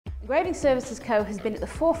Engraving Services Co has been at the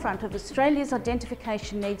forefront of Australia's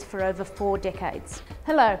identification needs for over 4 decades.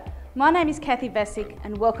 Hello, my name is Kathy Bassick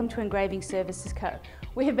and welcome to Engraving Services Co.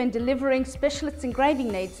 We have been delivering specialist engraving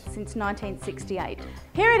needs since 1968.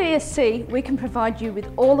 Here at ESC, we can provide you with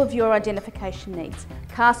all of your identification needs.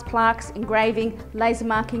 Cast plaques, engraving, laser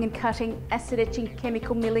marking and cutting, acid etching,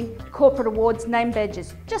 chemical milling, corporate awards, name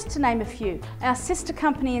badges, just to name a few. Our sister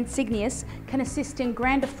company Insignius can assist in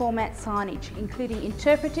grander format signage, including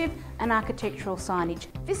interpretive and architectural signage.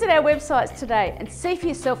 Visit our websites today and see for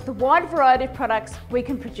yourself the wide variety of products we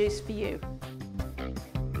can produce for you.